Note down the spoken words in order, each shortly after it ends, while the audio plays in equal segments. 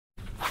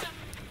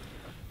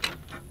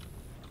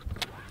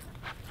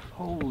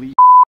Holy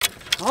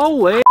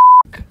holy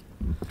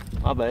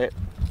my bad.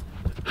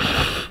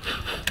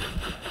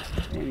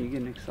 Man, you're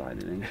getting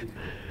excited, ain't you?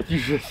 You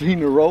just seen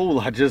the roll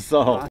I just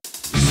saw.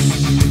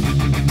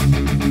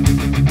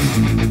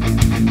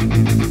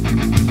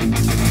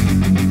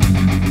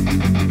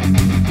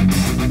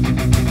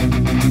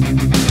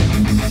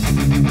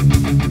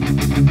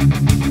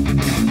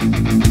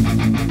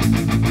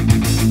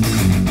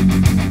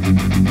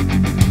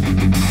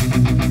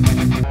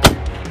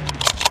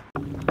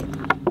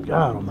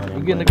 God almighty.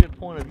 You're getting a good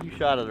point of view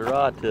shot of the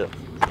rod tip.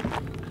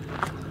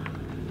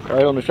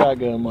 Right on the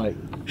shotgun mic.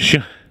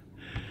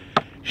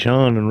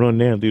 Sean and run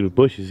down through the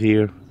bushes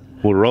here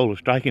with a roll of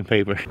striking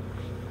paper.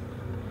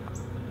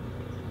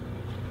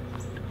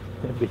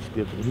 That bitch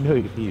different. You know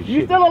you can see his shit.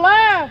 You still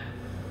alive?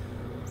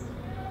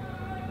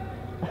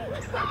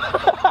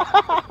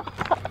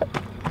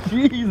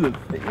 Jesus,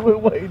 he went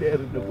way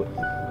down in the bush.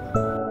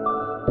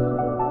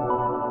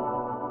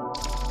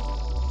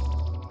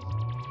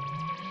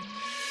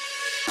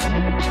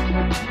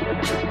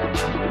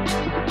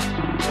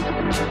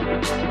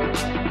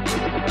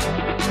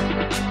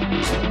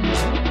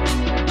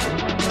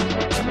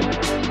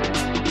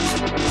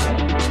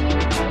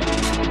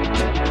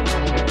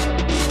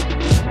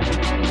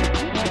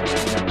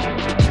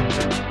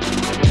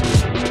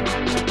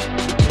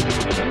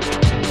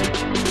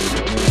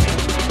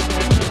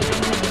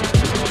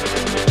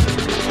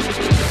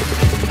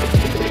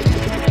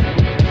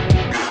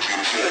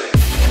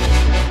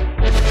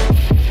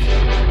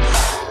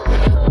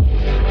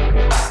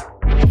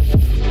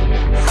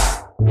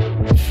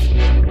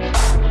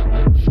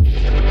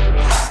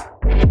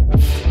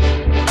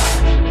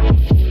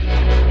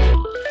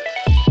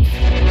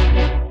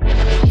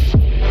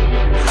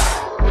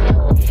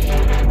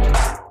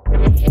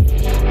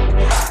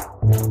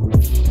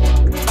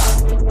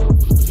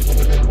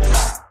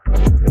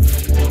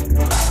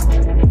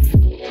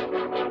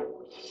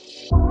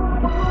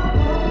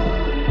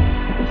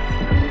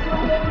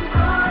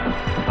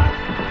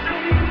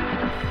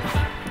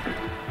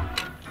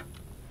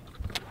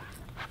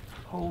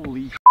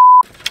 Holy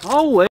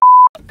holy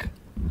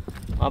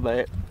my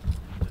bad.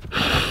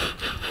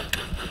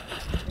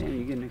 Man,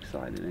 you're getting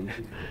excited, ain't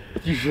you?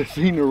 You just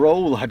seen the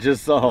roll I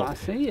just saw. I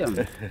see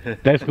him.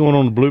 That's going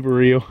on the blooper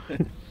reel.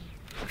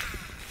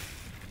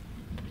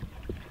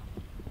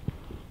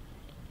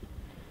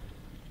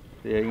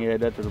 Yeah, you can add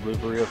that to the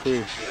blooper reel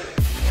too.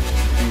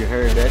 You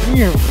heard that?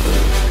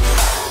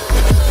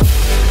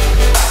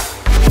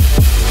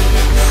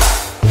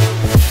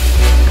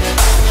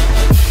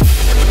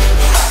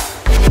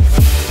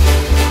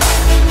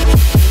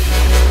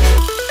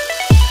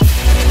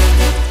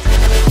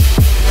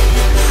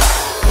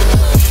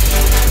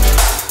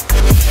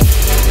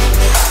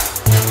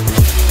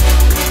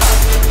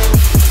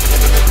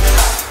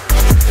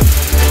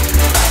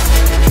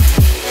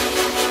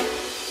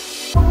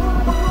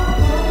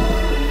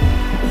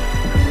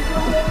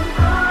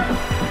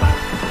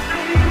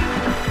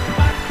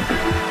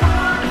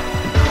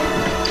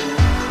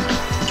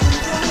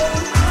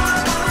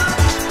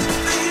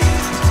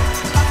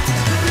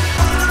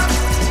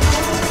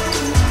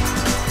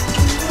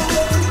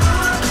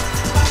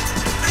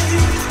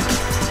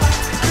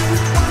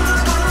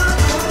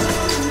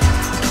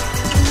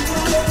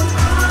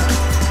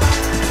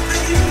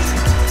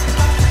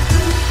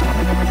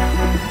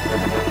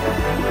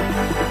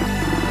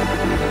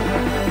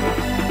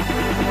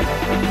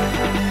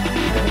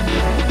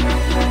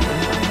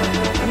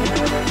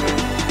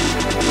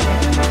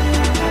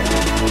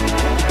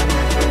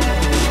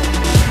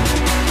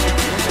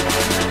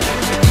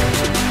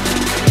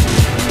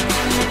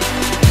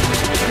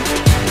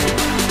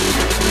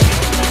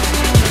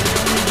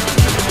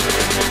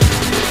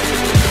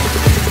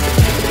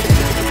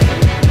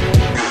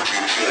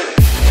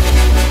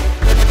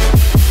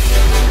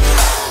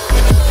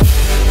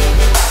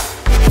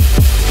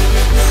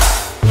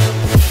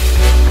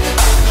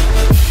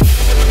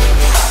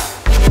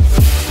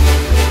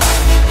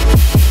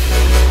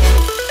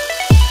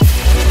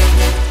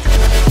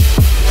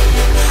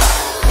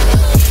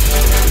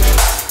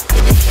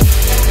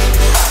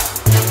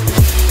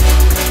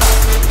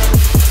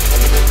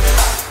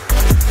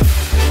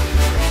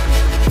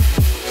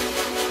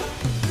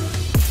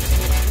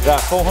 Got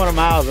 400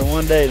 miles in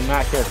one day to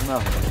not catch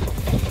nothing.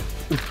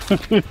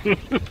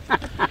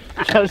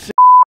 Gotta say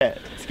that.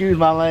 Excuse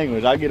my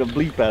language, I'll get a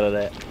bleep out of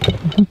that.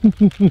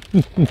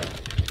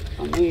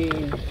 I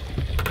mean,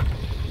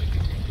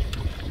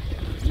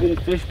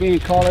 fish being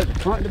caught at the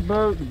front of the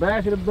boat, the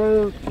back of the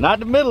boat. Not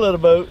the middle of the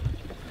boat.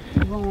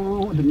 What's going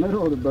on with the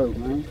middle of the boat,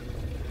 man?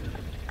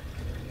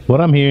 What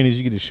I'm hearing is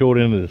you get a short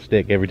end of the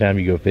stick every time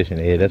you go fishing,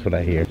 Ed. That's what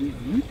I hear.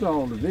 You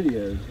saw the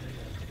videos.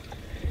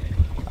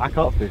 I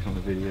caught fish on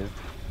the video.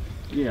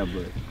 Yeah,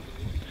 but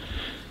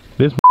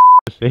This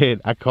said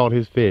I caught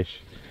his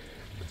fish.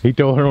 He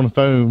told her on the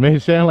phone. Man,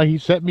 it sounded like he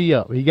set me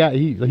up. He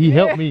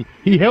helped me.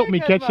 He helped me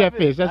catch that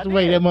fish. That's the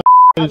way that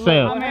the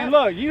sound. I mean,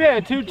 look, you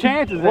had 2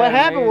 chances. What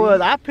happened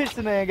was I pitched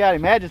in there and got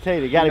him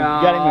agitated, got him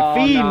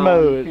in feed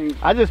mode.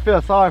 I just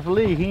feel sorry for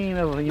Lee. He ain't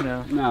ever, you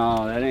know.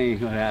 No, that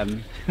ain't what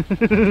happened.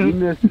 You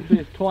missed the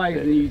fish twice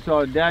and you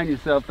started doubting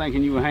yourself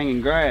thinking you were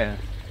hanging grass.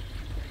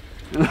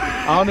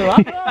 Oh no,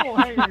 I know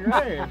I'm hanging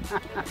grass.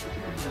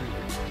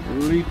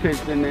 Lee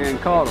pitched in there and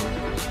caught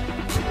him.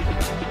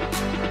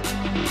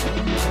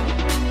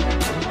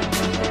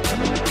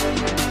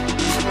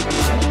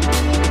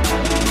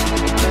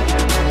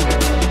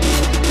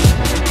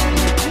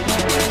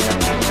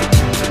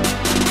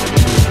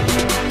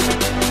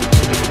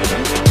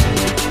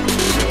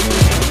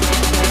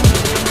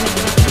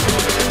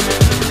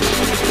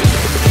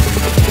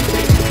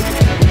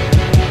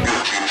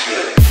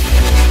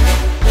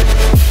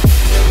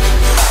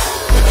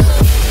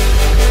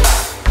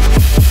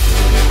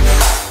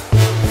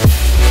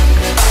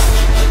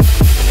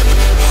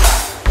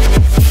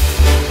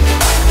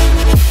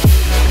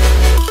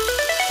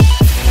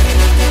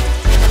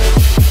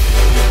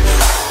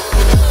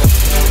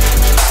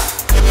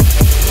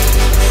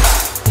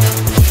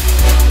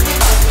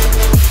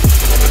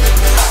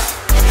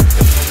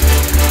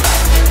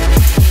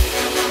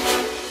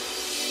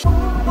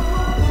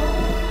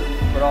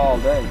 All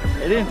day.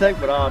 It didn't take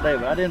but all day,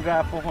 but I didn't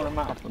drive 400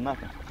 miles for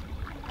nothing.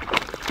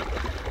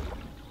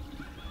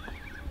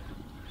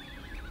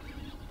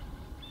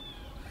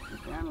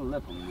 Down the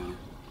lip on now.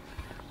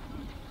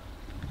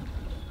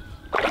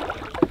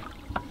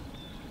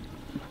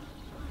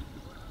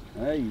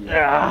 There you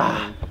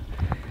go.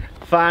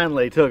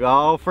 Finally, took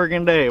all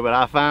freaking day, but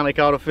I finally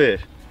caught a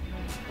fish.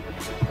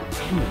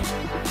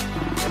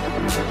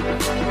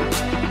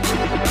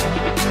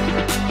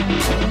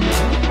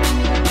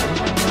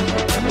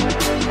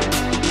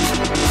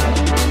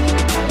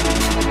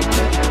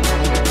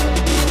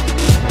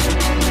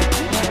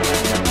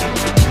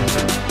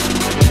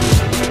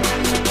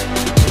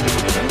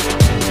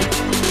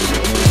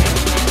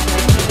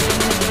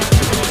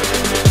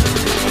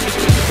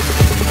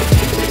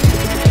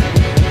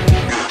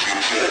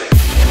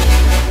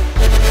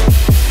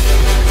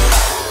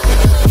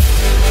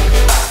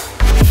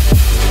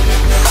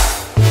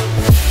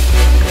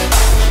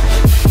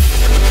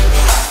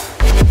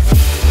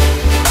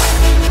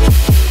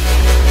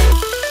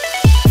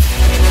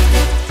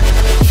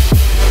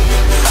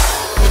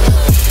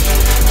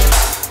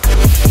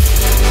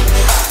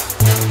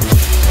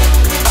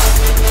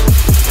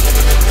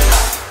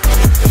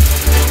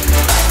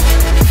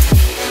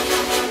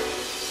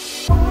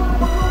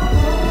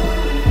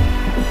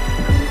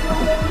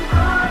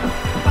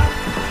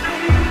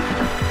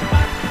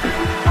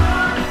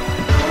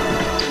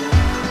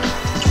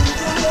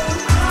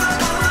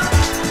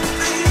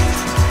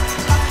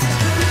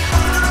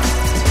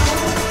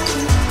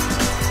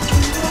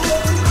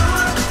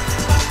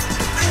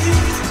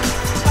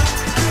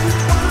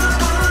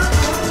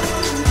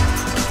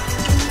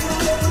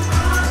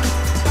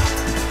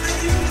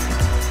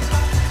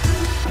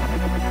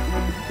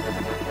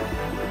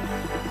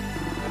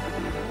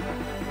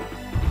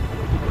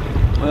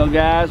 Well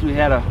guys, we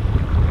had a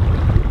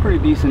pretty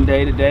decent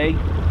day today.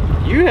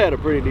 You had a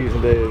pretty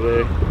decent day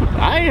today.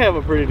 I ain't have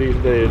a pretty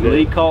decent day today.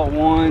 Lee caught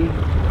one,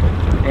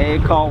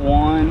 Ed caught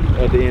one.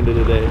 At the end of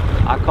the day.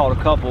 I caught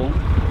a couple.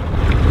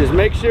 Just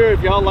make sure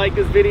if y'all like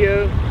this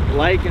video,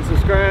 like and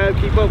subscribe,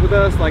 keep up with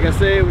us. Like I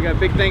said, we got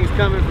big things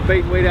coming for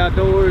Bait and Weight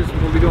Outdoors.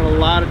 We'll be doing a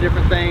lot of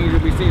different things.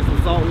 You'll be seeing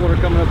some saltwater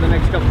coming up the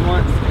next couple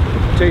months.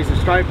 Chasing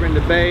striper in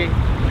the bay.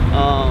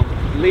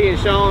 Lee and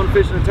Sean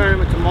fishing a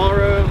tournament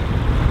tomorrow.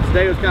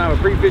 Today was kind of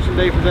a pre-fishing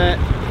day for that.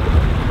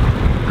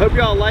 Hope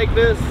y'all like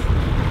this.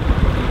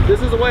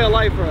 This is a way of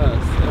life for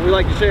us, and we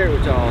like to share it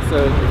with y'all.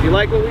 So if you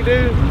like what we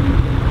do,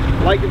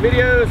 like the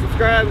video,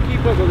 subscribe, and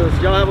keep up with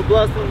us. Y'all have a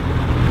blessed one.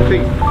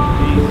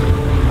 Peace.